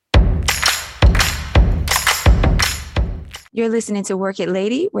You're listening to Work It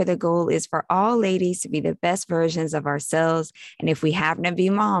Lady, where the goal is for all ladies to be the best versions of ourselves. And if we happen to be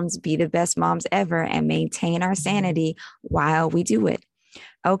moms, be the best moms ever and maintain our sanity while we do it.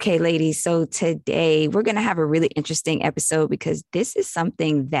 Okay, ladies. So today we're going to have a really interesting episode because this is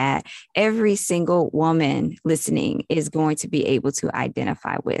something that every single woman listening is going to be able to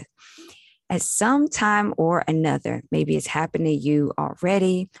identify with at some time or another. Maybe it's happened to you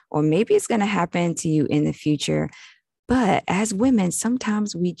already, or maybe it's going to happen to you in the future. But as women,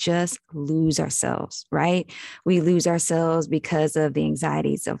 sometimes we just lose ourselves, right? We lose ourselves because of the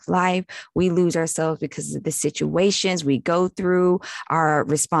anxieties of life. We lose ourselves because of the situations we go through, our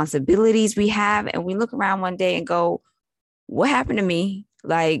responsibilities we have. And we look around one day and go, what happened to me?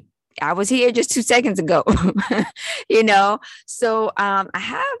 Like, I was here just 2 seconds ago, you know? So I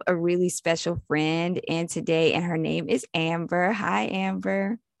have a really special friend in today, and her name is Amber. Hi,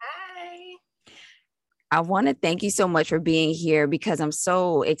 Amber. Hi. I want to thank you so much for being here because I'm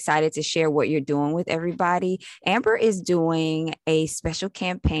so excited to share what you're doing with everybody. Amber is doing a special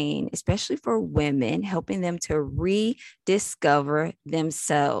campaign, especially for women, helping them to rediscover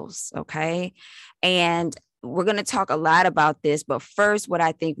themselves. Okay. And we're going to talk a lot about this, but first, what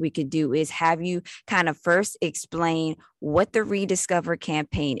I think we could do is have you kind of first explain what the Rediscover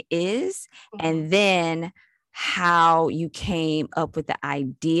campaign is, and then how you came up with the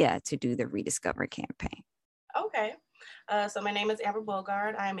idea to do the Rediscover campaign. Okay. So my name is Amber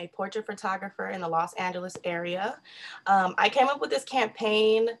Bogard. I am a portrait photographer in the Los Angeles area. I came up with this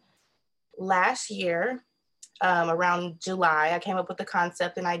campaign last year, around July. I came up with the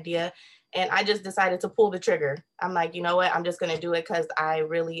concept and idea, and I just decided to pull the trigger. I'm like, you know what? I'm just going to do it because I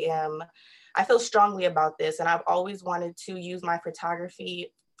feel strongly about this, and I've always wanted to use my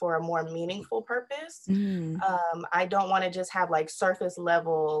photography for a more meaningful purpose. I don't want to just have like surface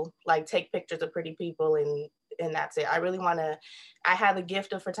level, like take pictures of pretty people and that's it. I have a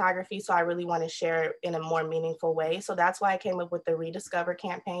gift of photography, so I really want to share it in a more meaningful way. So that's why I came up with the Rediscover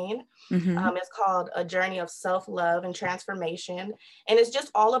campaign. It's called A Journey of Self-Love and Transformation. And it's just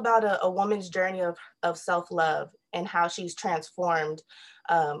all about a woman's journey of self-love and how she's transformed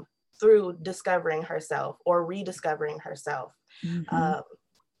through discovering herself or rediscovering herself.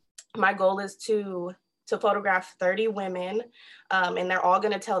 My goal is to photograph 30 women, and they're all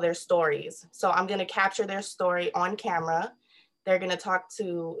going to tell their stories. So I'm going to capture their story on camera. They're going to talk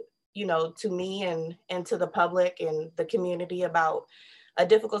to me and to the public and the community about a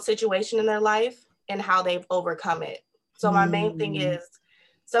difficult situation in their life and how they've overcome it. So my main thing is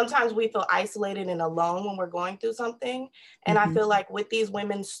sometimes we feel isolated and alone when we're going through something. And I feel like with these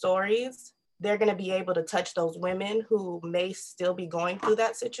women's stories, they're going to be able to touch those women who may still be going through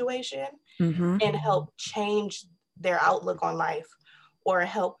that situation and help change their outlook on life or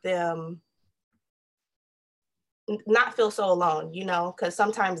help them not feel so alone, because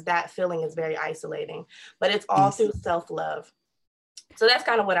sometimes that feeling is very isolating, but it's all through self-love. So that's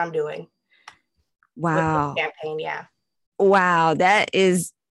kind of what I'm doing. Wow. With the campaign, yeah. Wow,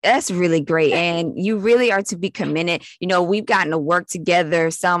 that's really great. And you really are to be commended. We've gotten to work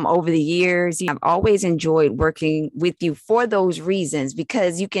together some over the years. I've always enjoyed working with you for those reasons,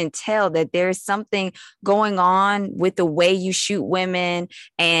 because you can tell that there's something going on with the way you shoot women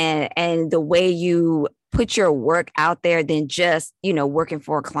and the way you put your work out there than just, working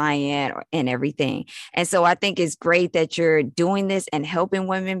for a client and everything. And so I think it's great that you're doing this and helping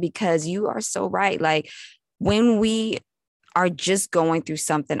women, because you are so right. Like, when we are just going through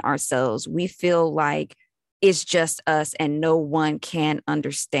something ourselves, we feel like it's just us and no one can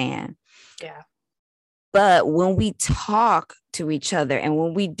understand. Yeah. But when we talk to each other and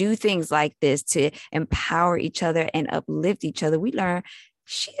when we do things like this to empower each other and uplift each other, we learn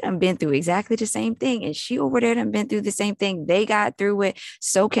she done been through exactly the same thing. And she over there done been through the same thing. They got through it.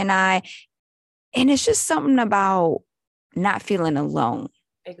 So can I. And it's just something about not feeling alone.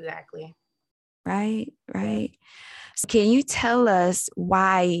 Exactly. Right. So can you tell us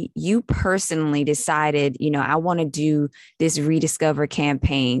why you personally decided, I want to do this Rediscover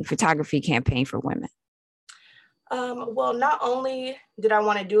campaign, photography campaign for women? Well, not only did I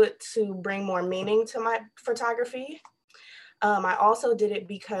want to do it to bring more meaning to my photography, I also did it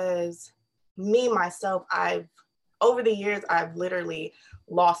because myself, over the years, I've literally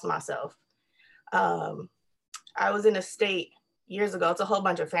lost myself. I was in a state years ago. It's a whole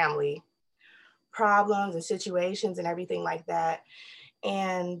bunch of family problems and situations and everything like that.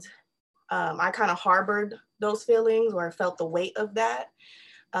 And I kind of harbored those feelings or felt the weight of that.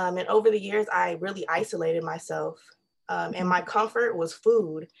 And over the years, I really isolated myself. And my comfort was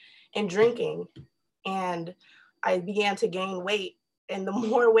food and drinking. And I began to gain weight And the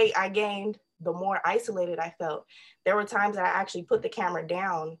more weight I gained, the more isolated I felt. There were times that I actually put the camera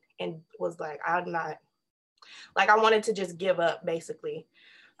down and was like, I'm not, like, I wanted to just give up, basically.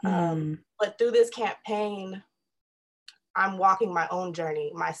 But through this campaign, I'm walking my own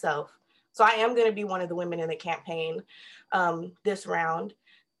journey myself. So I am going to be one of the women in the campaign this round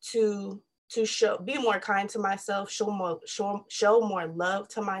to be more kind to myself, show more love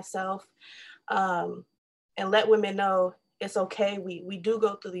to myself, and let women know it's okay. We do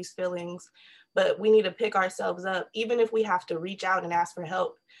go through these feelings, but we need to pick ourselves up. Even if we have to reach out and ask for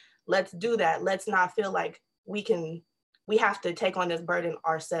help, let's do that. Let's not feel like we have to take on this burden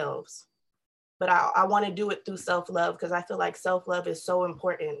ourselves. But I want to do it through self-love, because I feel like self-love is so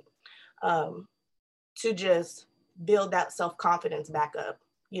important, to just build that self-confidence back up,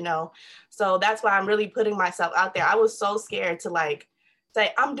 you know? So that's why I'm really putting myself out there. I was so scared to like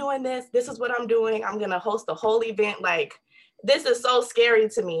say, I'm doing this. This is what I'm doing. I'm going to host a whole event. Like, this is so scary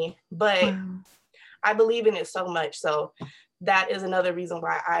to me, but I believe in it so much. So that is another reason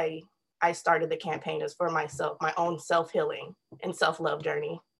why I started the campaign, is for myself, my own self-healing and self-love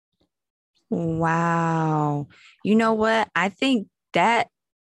journey. Wow. You know what? I think that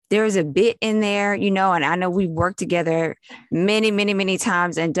there's a bit in there, you know, and I know we've worked together many, many, many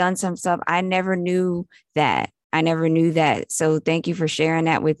times and done some stuff. I never knew that. So thank you for sharing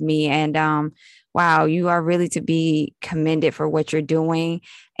that with me. And wow, you are really to be commended for what you're doing.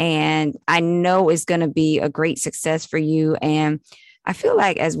 And I know it's going to be a great success for you. And I feel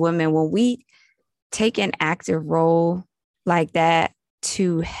like as women, when we take an active role like that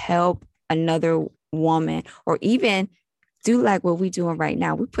to help another woman, or even do like what we're doing right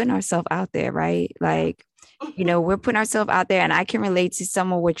now, we're putting ourselves out there, right? Like, you know, we're putting ourselves out there. And I can relate to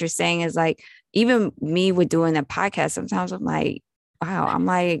some of what you're saying is like, even me with doing the podcast, sometimes I'm like, wow, I'm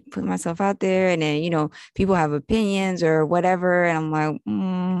like putting myself out there. And then, you know, people have opinions or whatever. And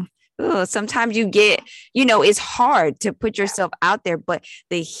I'm like, sometimes you get, you know, it's hard to put yourself out there, but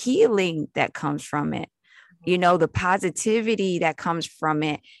the healing that comes from it, you know, the positivity that comes from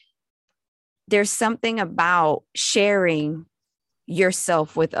it, there's something about sharing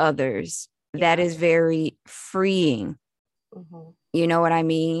yourself with others that is very freeing. You know what I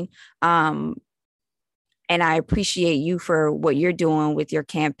mean? And I appreciate you for what you're doing with your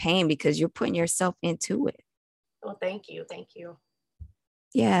campaign, because you're putting yourself into it. Well, thank you. Thank you.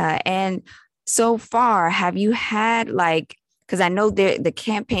 Yeah. And so far, have you had like, because I know the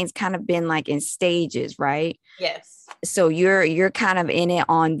campaign's kind of been like in stages, right? Yes. So you're kind of in it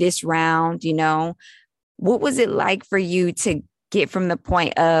on this round, you know. What was it like for you to get from the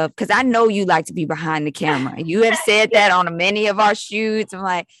point of, because I know you like to be behind the camera. You have said that on many of our shoots. I'm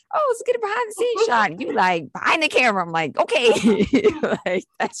like, oh, let's get a behind the scenes shot. You like behind the camera. I'm like, okay. Like,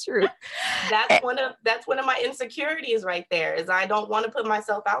 that's true. That's one of my insecurities right there, is I don't want to put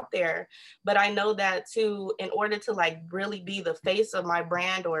myself out there. But I know that in order to like really be the face of my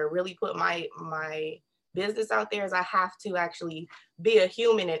brand, or really put my business out there, is I have to actually be a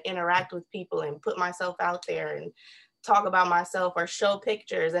human and interact with people and put myself out there and talk about myself or show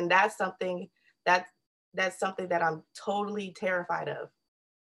pictures. And that's something that I'm totally terrified of.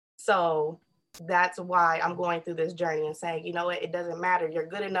 So that's why I'm going through this journey and saying, you know what, it doesn't matter. You're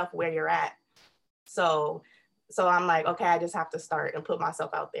good enough where you're at. So I'm like, okay, I just have to start and put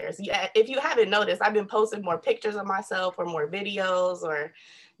myself out there. So yeah, if you haven't noticed, I've been posting more pictures of myself or more videos, or,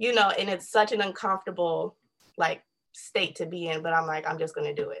 you know, and it's such an uncomfortable like state to be in, but I'm like, I'm just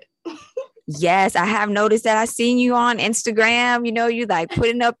going to do it. Yes, I have noticed that. I've seen you on Instagram, you know, you like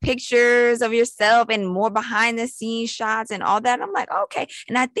putting up pictures of yourself and more behind the scenes shots and all that. I'm like, okay.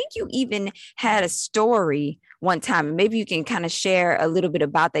 And I think you even had a story one time. Maybe you can kind of share a little bit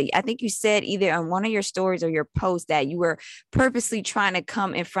about that. I think you said either on one of your stories or your post that you were purposely trying to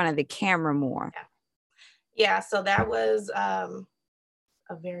come in front of the camera more. Yeah, so that was a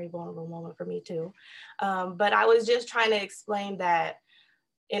very vulnerable moment for me too. But I was just trying to explain that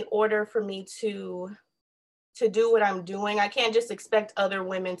in order for me to do what I'm doing, I can't just expect other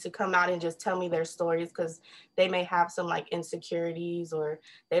women to come out and just tell me their stories, because they may have some like insecurities or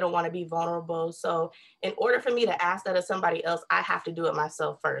they don't want to be vulnerable. So in order for me to ask that of somebody else, I have to do it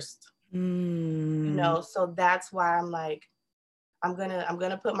myself first. You know, so that's why I'm like, I'm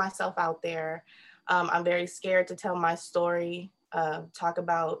gonna put myself out there. I'm very scared to tell my story, talk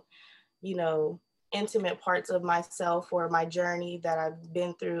about, you know, intimate parts of myself or my journey that I've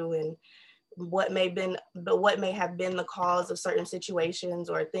been through, and what may have been the cause of certain situations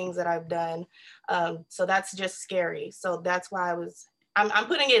or things that I've done. So that's just scary. So that's why I'm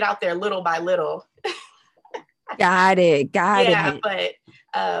putting it out there little by little. Got it. Yeah, but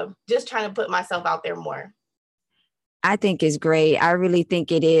just trying to put myself out there more. I think it's great. I really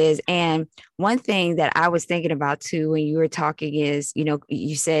think it is. And one thing that I was thinking about too when you were talking is,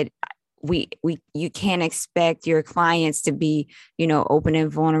 you said you can't expect your clients to be, open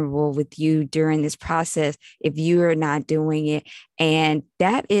and vulnerable with you during this process if you are not doing it. And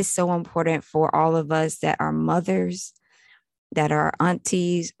that is so important for all of us that are mothers, that are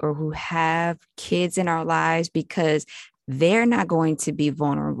aunties, or who have kids in our lives, because they're not going to be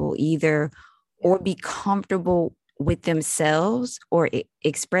vulnerable either or be comfortable with themselves or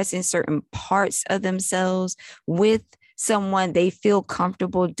expressing certain parts of themselves with someone they feel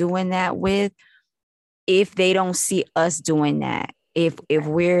comfortable doing that with, if they don't see us doing that. If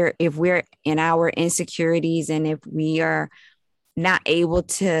we're in our insecurities, and if we are not able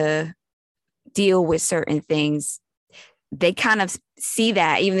to deal with certain things, they kind of see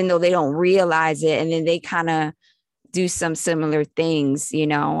that even though they don't realize it, and then they kind of do some similar things.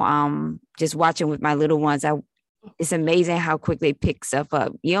 Just watching with my little ones, it's amazing how quick they pick stuff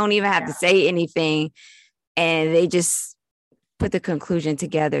up. You don't even have to say anything, and they just put the conclusion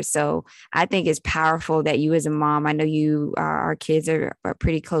together. So I think it's powerful that you as a mom, I know our kids are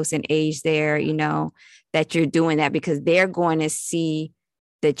pretty close in age there, that you're doing that, because they're going to see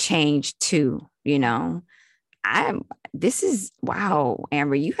the change too. This is, wow,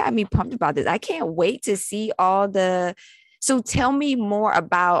 Amber, you have me pumped about this. I can't wait to see so tell me more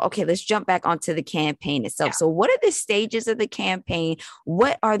about, okay, let's jump back onto the campaign itself. Yeah. So what are the stages of the campaign?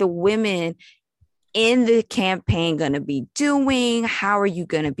 What are the women in the campaign going to be doing? How are you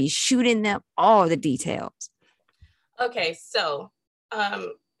going to be shooting them? All the details. Okay, so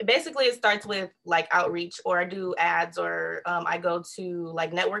basically it starts with like outreach, or I do ads, or I go to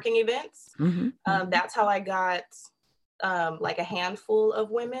like networking events. Mm-hmm. That's how I got like a handful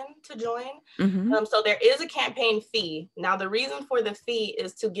of women to join. Mm-hmm. So there is a campaign fee. Now, the reason for the fee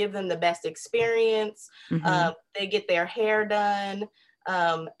is to give them the best experience. Mm-hmm. They get their hair done.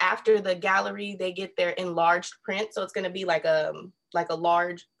 After the gallery, they get their enlarged print. So it's going to be like a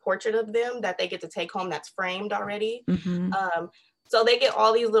large portrait of them that they get to take home that's framed already. Mm-hmm. So they get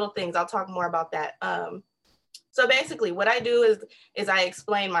all these little things. I'll talk more about that. So basically what I do is I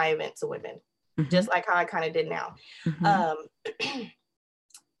explain my event to women, mm-hmm. just like how I kind of did now. Mm-hmm.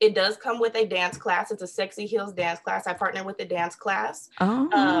 It does come with a dance class. It's a Sexy Heels dance class. I partner with the dance class.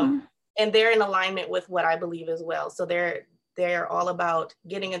 Oh. And they're in alignment with what I believe as well. So they're all about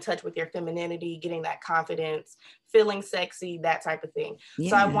getting in touch with your femininity, getting that confidence, feeling sexy, that type of thing. Yeah.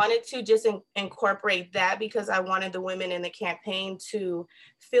 So I wanted to just incorporate that, because I wanted the women in the campaign to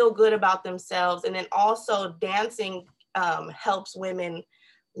feel good about themselves. And then also dancing helps women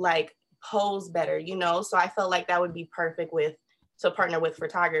like pose better, so I felt like that would be perfect to partner with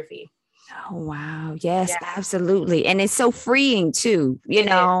photography. Oh, wow. Yes, absolutely. And it's so freeing too,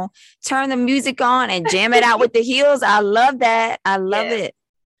 turn the music on and jam it out with the heels. I love that. I love it.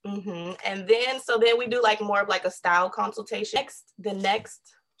 Mm-hmm. And then we do like more of like a style consultation. The next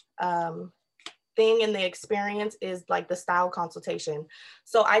thing in the experience is like the style consultation.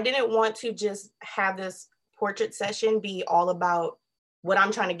 So I didn't want to just have this portrait session be all about what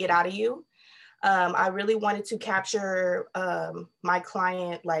I'm trying to get out of you. I really wanted to capture my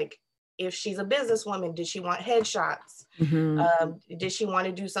client, like, if she's a businesswoman, did she want headshots? Mm-hmm. Did she want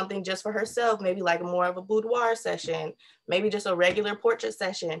to do something just for herself? Maybe like more of a boudoir session, maybe just a regular portrait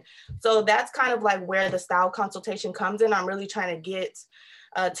session. So that's kind of like where the style consultation comes in. I'm really trying to get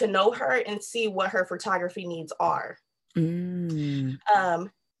to know her and see what her photography needs are. Mm.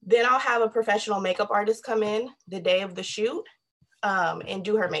 Then I'll have a professional makeup artist come in the day of the shoot and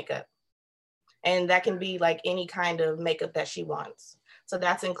do her makeup. And that can be like any kind of makeup that she wants. So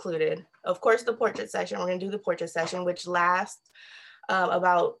that's included. Of course, the portrait session, we're going to do the portrait session, which lasts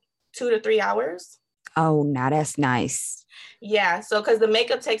about 2 to 3 hours. Oh, now that's nice. Yeah. So because the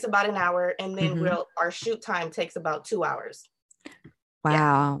makeup takes about an hour, and then mm-hmm. our shoot time takes about 2 hours. Wow.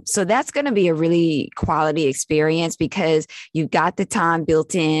 Yeah. So that's going to be a really quality experience, because you've got the time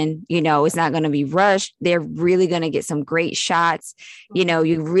built in, it's not going to be rushed. They're really going to get some great shots. Mm-hmm.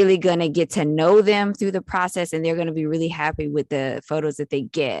 You're really going to get to know them through the process, and they're going to be really happy with the photos that they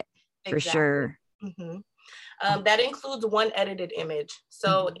get. For sure. Mm-hmm. That includes one edited image.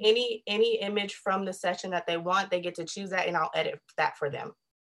 So mm-hmm. any image from the session that they want, they get to choose that, and I'll edit that for them.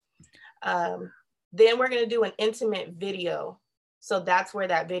 Then we're going to do an intimate video. So that's where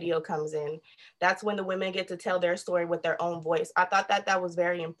that video comes in. That's when the women get to tell their story with their own voice. I thought that was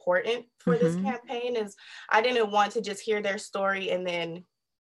very important for mm-hmm. this campaign. Is I didn't want to just hear their story and then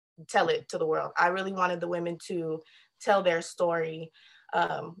tell it to the world. I really wanted the women to tell their story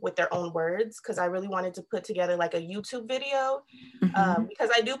with their own words, because I really wanted to put together like a YouTube video, mm-hmm.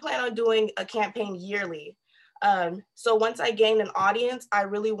 Because I do plan on doing a campaign yearly. So once I gained an audience, I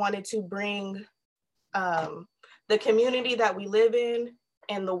really wanted to bring the community that we live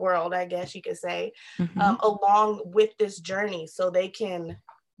in the world, I guess you could say, along with this journey, so they can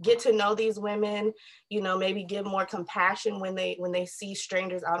get to know these women, maybe give more compassion when they see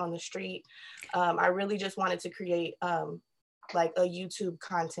strangers out on the street. I really just wanted to create like a YouTube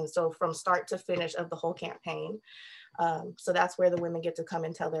content, so from start to finish of the whole campaign. So that's where the women get to come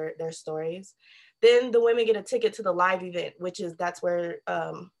and tell their stories. Then the women get a ticket to the live event, that's where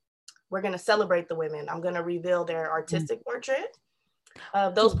we're going to celebrate the women. I'm going to reveal their artistic portrait.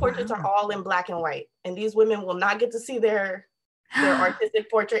 Those portraits are all in black and white, and these women will not get to see their artistic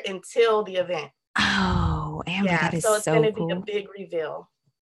portrait until the event. Oh, Amber, that is so it's so going to cool. be a big reveal.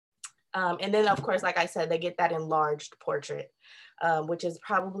 And then, of course, like I said, they get that enlarged portrait, which is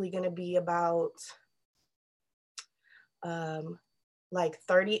probably going to be about like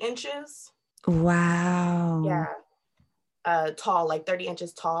 30 inches. Wow. Yeah. Tall, like 30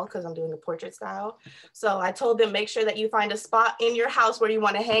 inches tall, because I'm doing the portrait style. So I told them, make sure that you find a spot in your house where you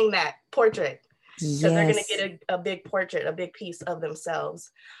want to hang that portrait. Because they're going to get a big portrait, a big piece of themselves.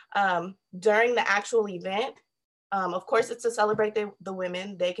 During the actual event, of course, it's to celebrate the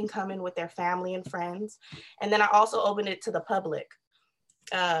women. They can come in with their family and friends. And then I also open it to the public.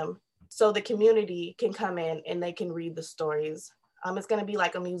 So the community can come in and they can read the stories. It's going to be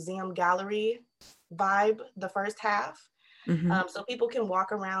like a museum gallery vibe the first half. So people can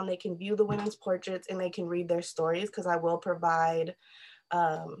walk around, they can view the women's portraits, and they can read their stories, because I will provide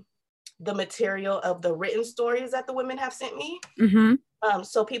the material of the written stories that the women have sent me.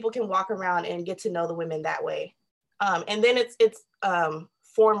 So people can walk around and get to know the women that way. And then it's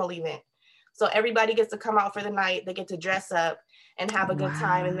formal event. So everybody gets to come out for the night, they get to dress up and have a good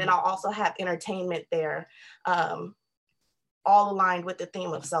time. And then I'll also have entertainment there, all aligned with the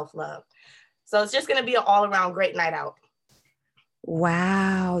theme of self-love. So it's just going to be an all-around great night out.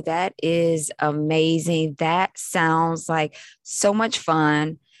 Wow, that is amazing. That sounds like so much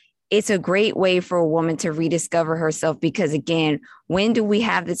fun. It's a great way for a woman to rediscover herself, because again, when do we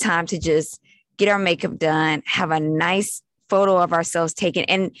have the time to just get our makeup done, have a nice photo of ourselves taken?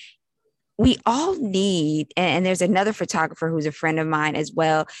 And we all need, and there's another photographer who's a friend of mine as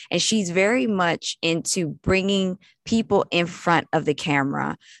well, and she's very much into bringing people in front of the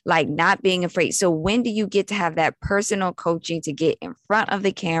camera, like not being afraid. So when do you get to have that personal coaching to get in front of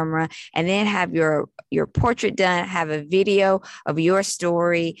the camera and then have your portrait done, have a video of your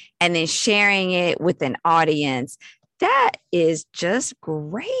story, and then sharing it with an audience? That is just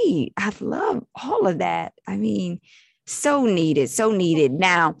great. I love all of that. I mean, so needed, so needed.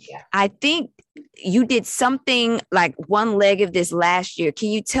 Now, I think you did something like one leg of this last year. Can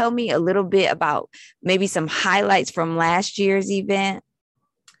you tell me a little bit about maybe some highlights from last year's event?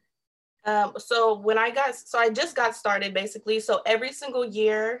 So I just got started basically. So every single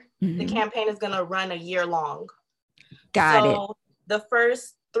year, the campaign is going to run a year long. Got it. The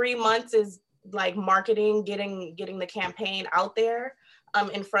first 3 months is like marketing, getting the campaign out there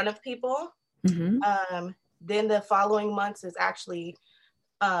in front of people. Then the following months is actually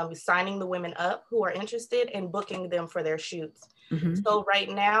signing the women up who are interested and booking them for their shoots. So right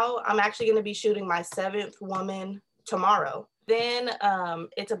now, I'm actually going to be shooting my 7th woman tomorrow. Then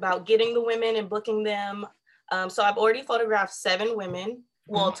it's about getting the women and booking them. So I've already photographed 7 women.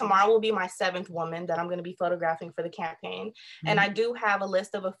 Well, tomorrow will be my 7th woman that I'm going to be photographing for the campaign. And I do have a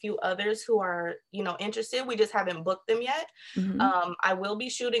list of a few others who are, interested. We just haven't booked them yet. I will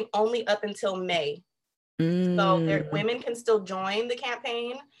be shooting only up until May. So women can still join the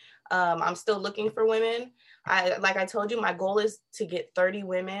campaign. I'm still looking for women. Like I told you, my goal is to get 30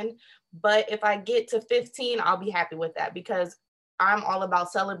 women. But if I get to 15, I'll be happy with that, because I'm all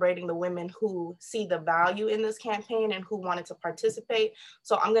about celebrating the women who see the value in this campaign and who wanted to participate.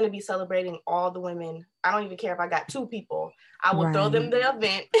 So I'm going to be celebrating all the women. I don't even care if I got 2 people. I will throw them the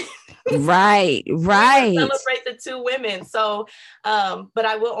event. Right. Celebrate the 2 women. So, but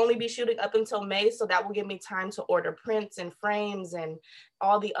I will only be shooting up until May. So that will give me time to order prints and frames and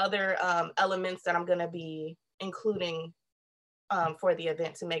all the other elements that I'm going to be including for the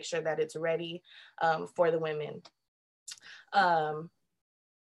event to make sure that it's ready for the women.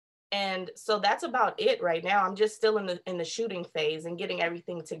 And so that's about it right now. I'm just still in the shooting phase and getting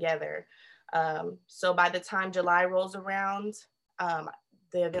everything together. So by the time July rolls around,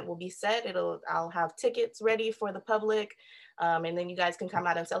 the event will be set. I'll have tickets ready for the public, and then you guys can come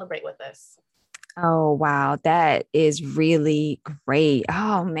out and celebrate with us. Oh, wow. That is really great.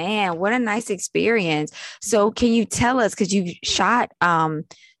 Oh man, what a nice experience. So can you tell us, because you've shot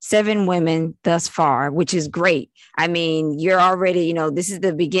seven women thus far, which is great. I mean, you're already, this is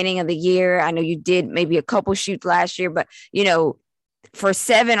the beginning of the year. I know you did maybe a couple shoots last year, but for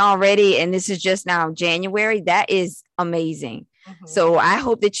seven already, and this is just now January, that is amazing. Mhm. So I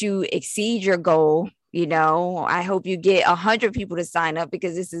hope that you exceed your goal. I hope you get 100 people to sign up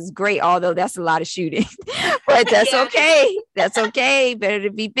because this is great. Although that's a lot of shooting, but that's Yeah, it okay. That's okay. Better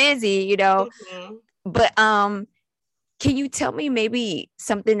to be busy. is. Mhm. But can you tell me maybe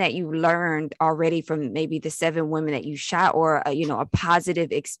something that you learned already from maybe the seven women that you shot, or a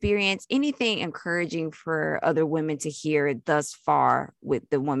positive experience, anything encouraging for other women to hear thus far with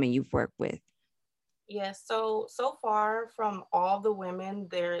the women you've worked with? Yes, so far from all the women,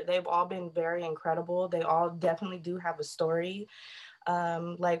 they've all been very incredible. They all definitely do have a story.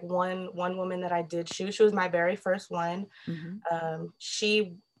 Like one woman that I did shoot, she was my very first one. Mm-hmm.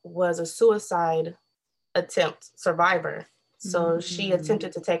 She was a suicide attempt survivor. So she Mm-hmm.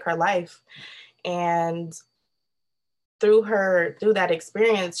 attempted to take her life. And through that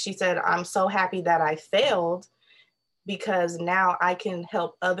experience, she said, I'm so happy that I failed because now I can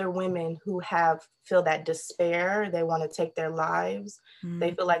help other women who have feel that despair. They want to take their lives.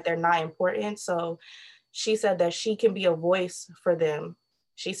 They feel like they're not important. So she said that she can be a voice for them.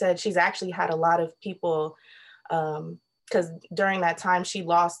 She said she's actually had a lot of people, because during that time she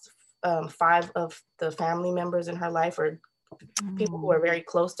lost five of the family members in her life, or people who Oh. are very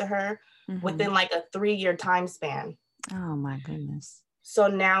close to her, Mm-hmm. within like a 3-year time span. Oh my goodness. So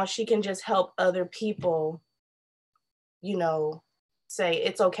now she can just help other people, you know, say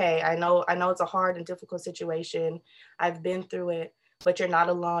it's okay. I know it's a hard and difficult situation. I've been through it, but you're not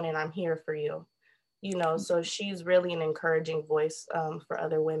alone and I'm here for you. So she's really an encouraging voice for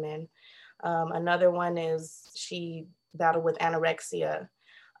other women. Another one is she battled with anorexia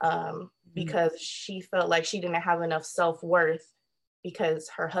because she felt like she didn't have enough self-worth because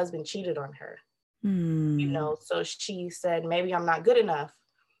her husband cheated on her. Mm-hmm. So she said, maybe I'm not good enough.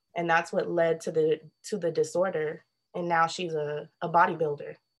 And that's what led to the disorder. And now she's a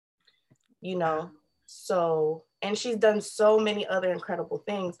bodybuilder, you know. So, and she's done so many other incredible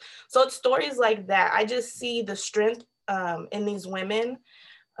things. So it's stories like that. I just see the strength in these women.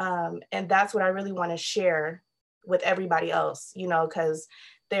 And that's what I really want to share with everybody else, because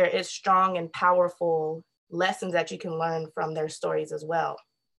there is strong and powerful lessons that you can learn from their stories as well.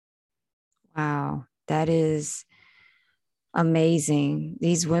 Wow, that is amazing.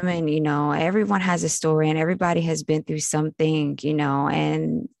 These women, everyone has a story and everybody has been through something,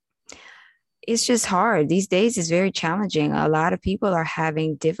 and it's just hard. These days is very challenging. A lot of people are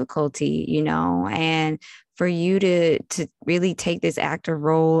having difficulty, and for you to really take this active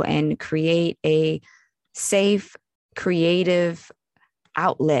role and create a safe, creative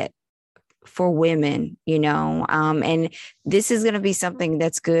outlet for women, and this is going to be something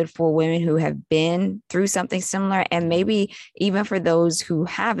that's good for women who have been through something similar, and maybe even for those who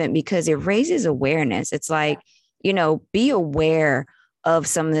haven't, because it raises awareness. It's like, be aware of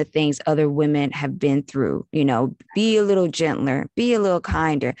some of the things other women have been through, be a little gentler, be a little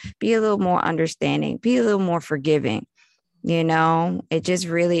kinder, be a little more understanding, be a little more forgiving. It just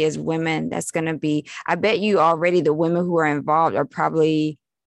really is women that's going to be, I bet you already the women who are involved are probably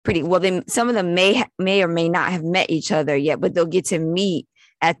pretty well. Some of them may or may not have met each other yet, but they'll get to meet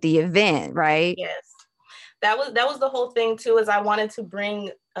at the event, right? Yes. That was the whole thing too, is I wanted to bring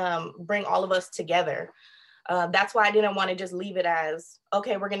all of us together. That's why I didn't want to just leave it as,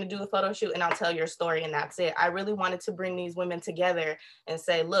 okay, we're going to do a photo shoot and I'll tell your story and that's it. I really wanted to bring these women together and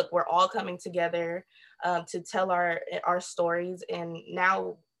say, look, we're all coming together to tell our stories. And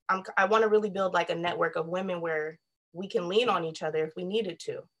now I want to really build like a network of women where we can lean on each other if we needed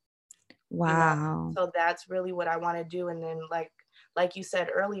to, you know? Wow. So that's really what I want to do. And then like you said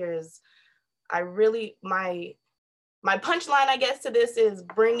earlier, is I really, my punchline, I guess, to this is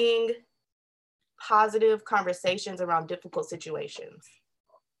bringing positive conversations around difficult situations.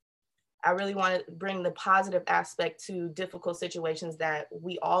 I really want to bring the positive aspect to difficult situations that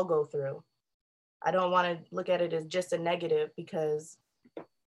we all go through. I don't want to look at it as just a negative, because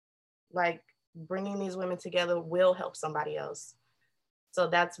like bringing these women together will help somebody else. So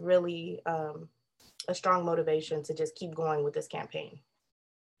that's really a strong motivation to just keep going with this campaign.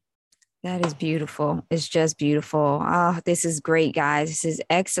 That is beautiful. It's just beautiful. Oh, this is great, guys. This is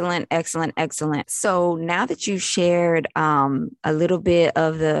excellent, excellent, excellent. So now that you shared a little bit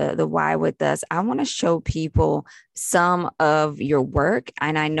of the why with us, I want to show people some of your work.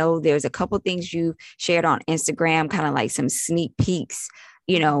 And I know there's a couple things you shared on Instagram, kind of like some sneak peeks,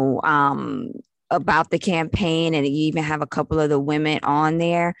 about the campaign, and you even have a couple of the women on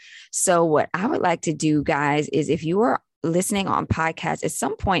there. So what I would like to do, guys, is if you are listening on podcast at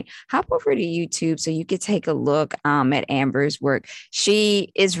some point, hop over to YouTube so you could take a look at Amber's work.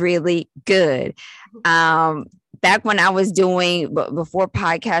 She is really good. Back when I was doing, but before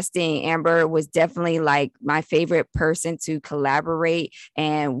podcasting, Amber was definitely like my favorite person to collaborate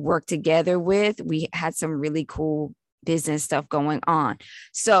and work together with. We had some really cool business stuff going on.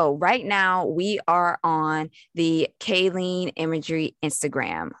 So right now we are on the Kayleen Imagery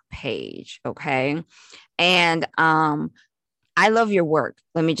Instagram page. Okay. And I love your work.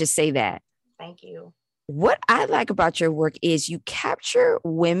 Let me just say that. Thank you. What I like about your work is you capture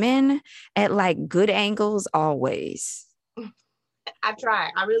women at like good angles always. I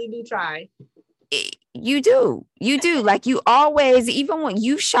try. I really do try. You do. You do. Like you always, even when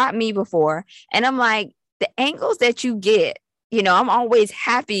you shot me before, and I'm like, the angles that you get, you know, I'm always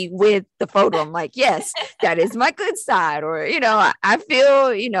happy with the photo. I'm like, yes, that is my good side. Or, you know, I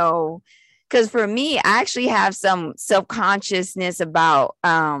feel, you know, because for me, I actually have some self-consciousness about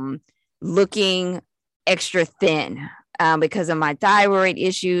looking extra thin because of my thyroid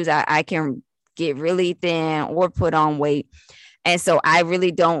issues. I can get really thin or put on weight. And so I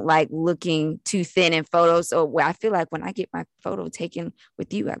really don't like looking too thin in photos. So I feel like when I get my photo taken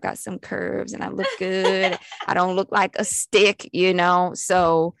with you, I've got some curves and I look good. I don't look like a stick, you know?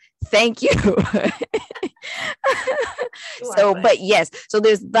 So thank you. So, but yes, so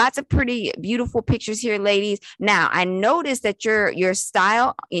there's lots of pretty beautiful pictures here, ladies. Now I noticed that your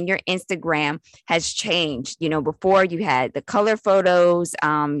style in your Instagram has changed. You know, before you had the color photos,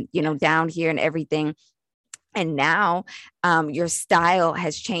 you know, down here and everything. And now your style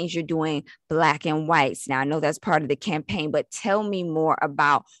has changed. You're doing black and whites. Now, I know that's part of the campaign, but tell me more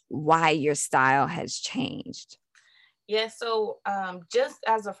about why your style has changed. Yeah, so just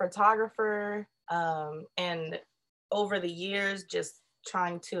as a photographer and over the years, just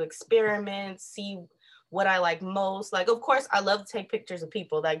trying to experiment, see what I like most. Like, of course, I love to take pictures of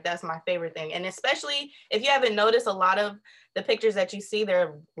people. Like, that's my favorite thing. And especially if you haven't noticed, a lot of the pictures that you see,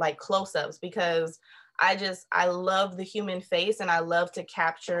 they're like close-ups because I love the human face and I love to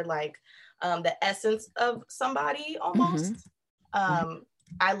capture like the essence of somebody almost.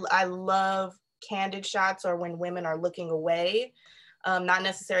 I love candid shots or when women are looking away, not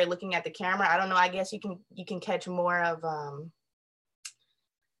necessarily looking at the camera. I don't know. I guess you can catch more of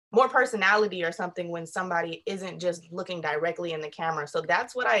more personality or something when somebody isn't just looking directly in the camera. So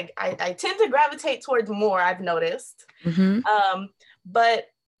that's what I tend to gravitate towards more, I've noticed. But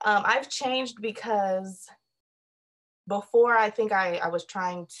I've changed because before I think I was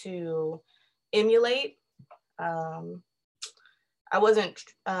trying to emulate. I wasn't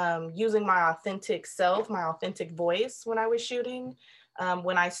using my authentic self, my authentic voice when I was shooting.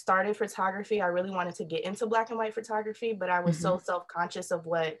 When I started photography, I really wanted to get into black and white photography, but I was so self-conscious of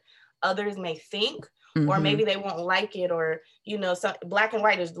what others may think, or maybe they won't like it, or, you know, black and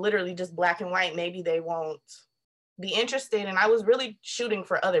white is literally just black and white. Maybe they won't be interested. And I was really shooting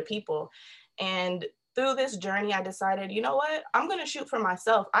for other people. And through this journey, I decided, you know what, I'm going to shoot for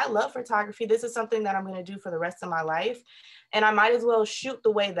myself. I love photography. This is something that I'm going to do for the rest of my life. And I might as well shoot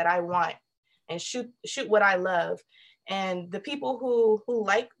the way that I want and shoot what I love. And the people who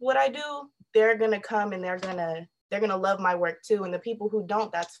like what I do, they're going to come and they're going to love my work too. And the people who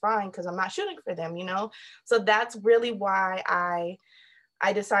don't, that's fine, because I'm not shooting for them, you know? So that's really why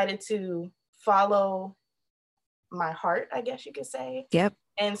I decided to follow my heart, I guess you could say. Yep.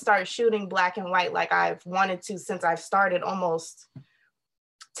 And start shooting black and white like I've wanted to since I've started almost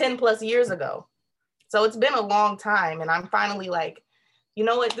 10 plus years ago. So it's been a long time, and I'm finally like, you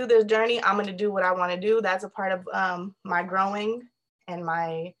know what, through this journey, I'm going to do what I want to do. That's a part of my growing and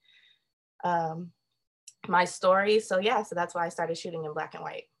my my story. So yeah, so that's why I started shooting in black and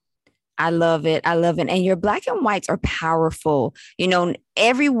white. I love it. I love it. And your black and whites are powerful. You know,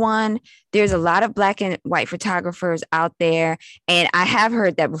 there's a lot of black and white photographers out there. And I have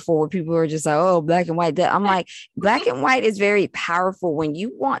heard that before where people are just like, oh, black and white. I'm like, black and white is very powerful when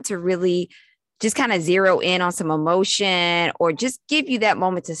you want to really just kind of zero in on some emotion or just give you that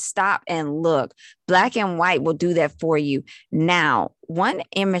moment to stop and look. Black and white will do that for you. Now, one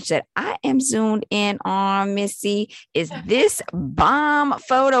image that I am zoomed in on, Missy, is this bomb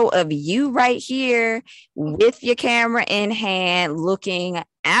photo of you right here with your camera in hand, looking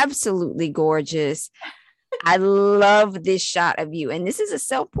absolutely gorgeous. I love this shot of you. And this is a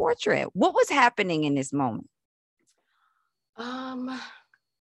self-portrait. What was happening in this moment?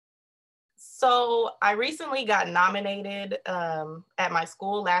 So I recently got nominated at my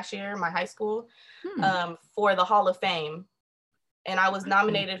school last year, my high school, for the Hall of Fame. And I was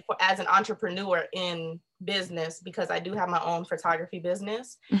nominated for as an entrepreneur in business because I do have my own photography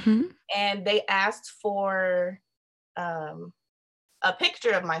business. Mm-hmm. And they asked for a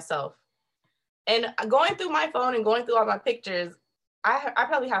picture of myself. And going through my phone and going through all my pictures, I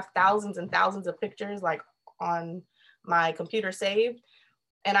probably have thousands and thousands of pictures like on my computer saved.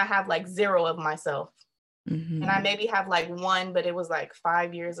 And I have like 0 of myself. Mm-hmm. And I maybe have like 1, but it was like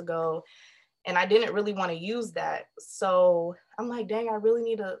 5 years ago. And I didn't really want to use that. So I'm like, dang, I really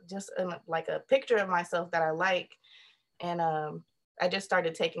need like a picture of myself that I like. And I just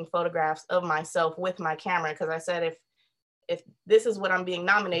started taking photographs of myself with my camera because I said, if this is what I'm being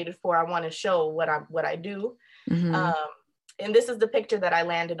nominated for, I want to show what I do. Mm-hmm. And this is the picture that I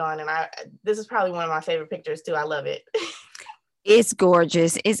landed on. And this is probably one of my favorite pictures too. I love it. It's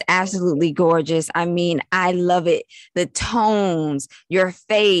gorgeous. It's absolutely gorgeous. I mean, I love it. The tones, your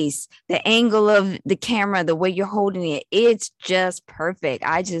face, the angle of the camera, the way you're holding it, it's just perfect.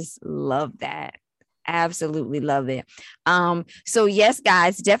 I just love that. Absolutely love it. So yes,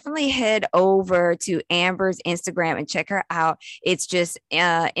 guys, definitely head over to Amber's Instagram and check her out. It's just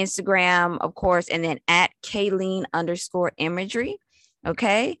Instagram, of course, and then at Kayleen_imagery.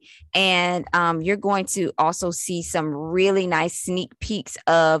 Okay. And you're going to also see some really nice sneak peeks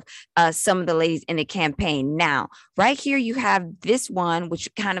of some of the ladies in the campaign. Now, right here, you have this one, which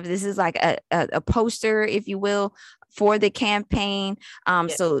this is like a poster, if you will, for the campaign.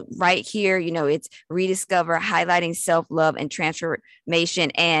 Yes. So right here, it's rediscover, highlighting self-love and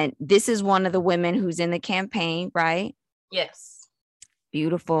transformation. And this is one of the women who's in the campaign, right? Yes.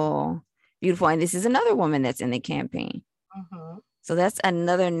 Beautiful. Beautiful. And this is another woman that's in the campaign. Mm-hmm. So that's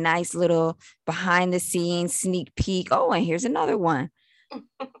another nice little behind the scenes sneak peek. Oh, and here's another one.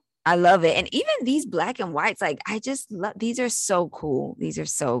 I love it. And even these black and whites, like I just love, these are so cool. These are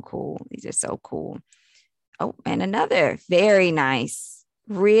so cool. These are so cool. Oh, and another very nice,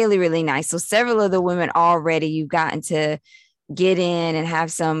 really, really nice. So several of the women already you've gotten to get in and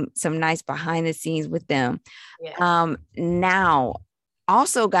have some nice behind the scenes with them. Yes. Now,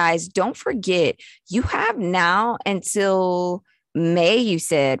 also, guys, don't forget, you have now until May, you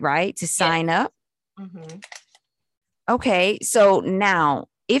said, right, to sign up. Mm-hmm. Okay, so now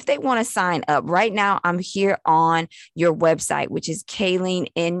if they want to sign up right now, I'm here on your website, which is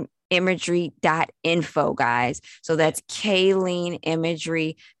KayleenImagery.info, guys. So that's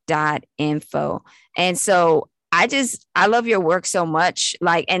KayleenImagery.info. And so I love your work so much.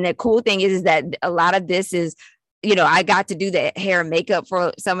 Like, and the cool thing is that a lot of this is, I got to do the hair and makeup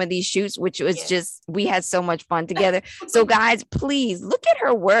for some of these shoots, which was just, we had so much fun together. So guys, please look at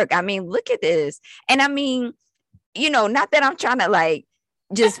her work. I mean, look at this. And I mean, not that I'm trying to like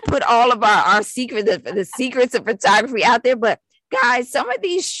just put all of our secret, the secrets of photography out there, but guys, some of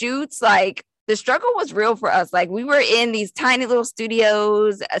these shoots, like the struggle was real for us. Like we were in these tiny little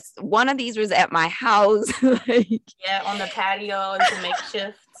studios. One of these was at my house. On the patio. It's a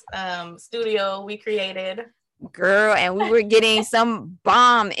makeshift studio we created. Girl, and we were getting some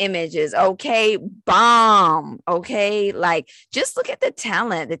bomb images. Okay, bomb. Okay, like just look at the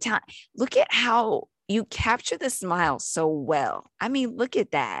talent. Look at how you capture the smile so well. I mean, look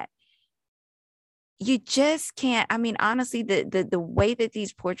at that. You just can't. I mean, honestly, the way that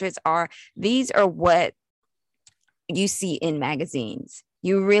these portraits are, these are what you see in magazines.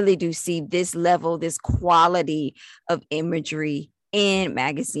 You really do see this level, this quality of imagery in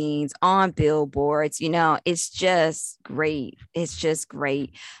magazines, on billboards. It's just great. It's just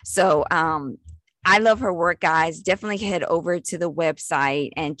great. So I love her work, guys. Definitely head over to the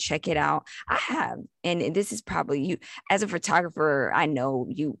website and check it out. I have, and this is probably you as a photographer. I know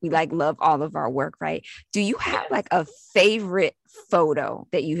we like love all of our work, right? Do you have like a favorite photo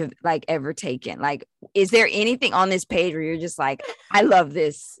that you have like ever taken? Like, is there anything on this page where you're just like, I love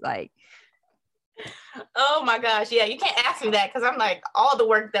this? Like, oh my gosh, yeah, you can't ask me that because I'm like, all the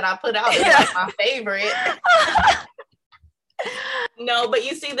work that I put out is like my favorite. No, but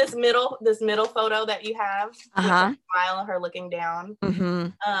you see this middle photo that you have, with her smile and her looking down. Mm-hmm.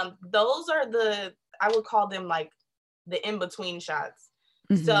 Those are I would call them like the in-between shots.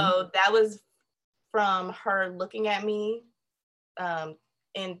 Mm-hmm. So that was from her looking at me, and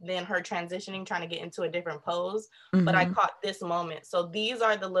then her transitioning, trying to get into a different pose. Mm-hmm. But I caught this moment. So these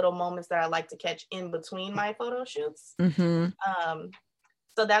are the little moments that I like to catch in between my photo shoots. Mm-hmm.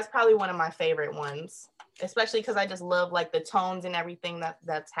 So that's probably one of my favorite ones, especially because I just love like the tones and everything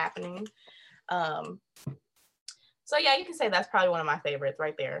that's happening. So yeah, you can say that's probably one of my favorites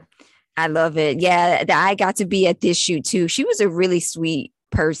right there. I love it. Yeah, I got to be at this shoot too. She was a really sweet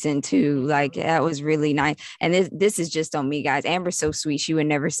person too. Like that was really nice. And this is just on me, guys. Amber's so sweet. She would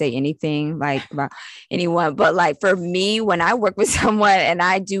never say anything like about anyone. But like for me, when I work with someone and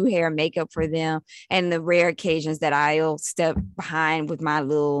I do hair and makeup for them, and the rare occasions that I'll step behind with my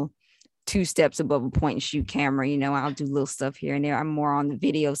little 2 steps above a point and shoot camera, I'll do little stuff here and there. I'm more on the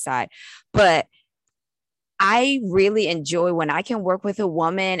video side. But I really enjoy when I can work with a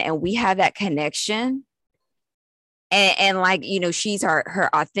woman and we have that connection. And like, she's her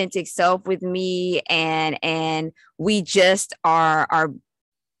authentic self with me, and we just are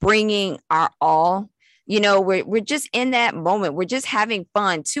bringing our all. We're just in that moment. We're just having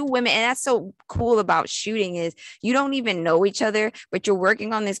fun. 2 women. And that's so cool about shooting is you don't even know each other, but you're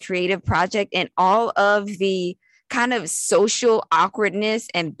working on this creative project, and all of the kind of social awkwardness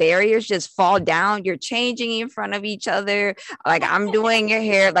and barriers just fall down. You're changing in front of each other. Like I'm doing your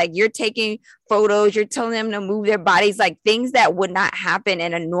hair, like you're taking photos, you're telling them to move their bodies, like things that would not happen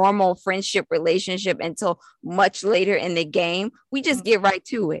in a normal friendship relationship until much later in the game. We just get right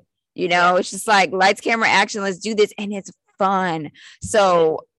to it. It's just like lights, camera, action. Let's do this. And it's fun.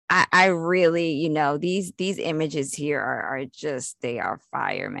 So I really, these images here are just, they are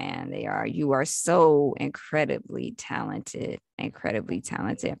fire, man. You are so incredibly talented.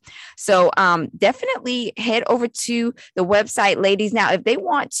 So definitely head over to the website, ladies. Now, if they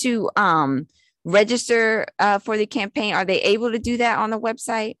want to register for the campaign, are they able to do that on the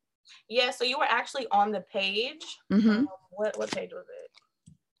website? Yeah, so you were actually on the page. Mm-hmm. What page was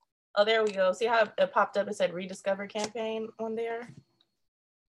it? Oh, there we go. See how it popped up? It said Rediscover campaign on there.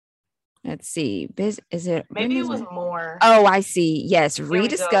 Let's see. Is it? Maybe it was more. Oh, I see. Yes.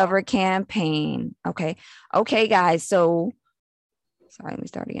 Rediscover campaign. Okay. Okay, guys. So, sorry, let me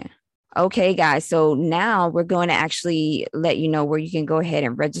start again. Okay, guys. So now we're going to actually let you know where you can go ahead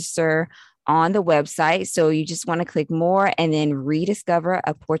and register on the website. So you just want to click more and then Rediscover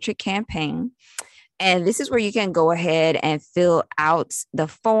a Portrait Campaign. And this is where you can go ahead and fill out the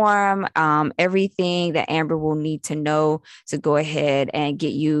form, everything that Amber will need to know to go ahead and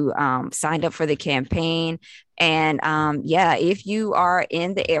get you signed up for the campaign. And if you are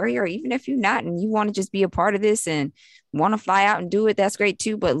in the area, or even if you're not and you want to just be a part of this and want to fly out and do it, that's great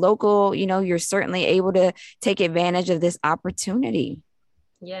too. But local, you're certainly able to take advantage of this opportunity.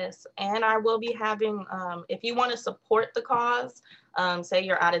 Yes, and I will be having, if you want to support the cause, say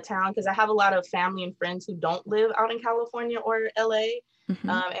you're out of town, because I have a lot of family and friends who don't live out in California or LA,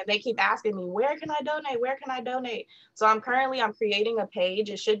 and they keep asking me, where can I donate? Where can I donate? So I'm creating a page.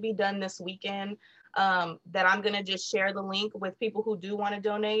 It should be done this weekend, that I'm going to just share the link with people who do want to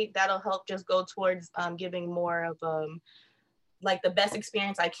donate. That'll help just go towards giving more of like the best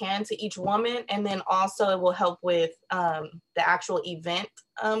experience I can to each woman. And then also it will help with the actual event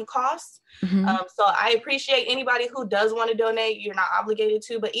costs. So I appreciate anybody who does want to donate. You're not obligated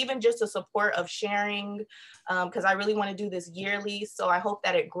to, but even just the support of sharing, because I really want to do this yearly. So I hope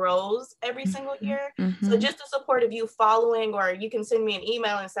that it grows every single year. So just the support of you following, or you can send me an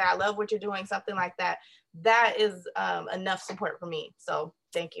email and say, I love what you're doing, something like that. That is enough support for me. So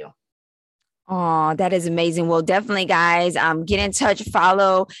thank you. Oh, that is amazing. Well, definitely, guys, get in touch,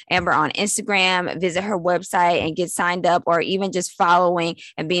 follow Amber on Instagram, visit her website and get signed up, or even just following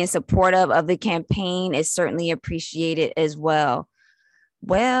and being supportive of the campaign is certainly appreciated as well.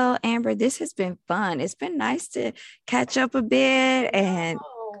 Well, Amber, this has been fun. It's been nice to catch up a bit and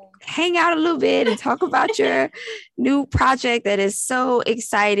hang out a little bit and talk about your new project that is so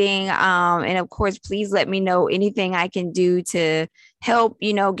exciting. And of course, please let me know anything I can do to help,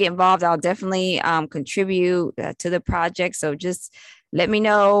 get involved. I'll definitely contribute to the project. So just let me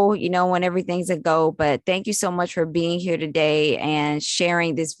know, when everything's a go. But thank you so much for being here today and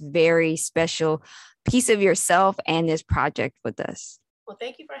sharing this very special piece of yourself and this project with us. Well,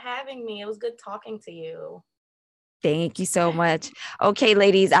 thank you for having me. It was good talking to you. Thank you so much. Okay,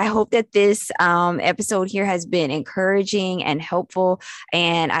 ladies, I hope that this episode here has been encouraging and helpful,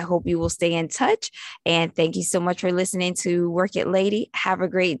 and I hope you will stay in touch. And thank you so much for listening to Work It Lady. Have a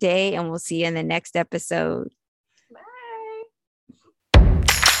great day, and we'll see you in the next episode.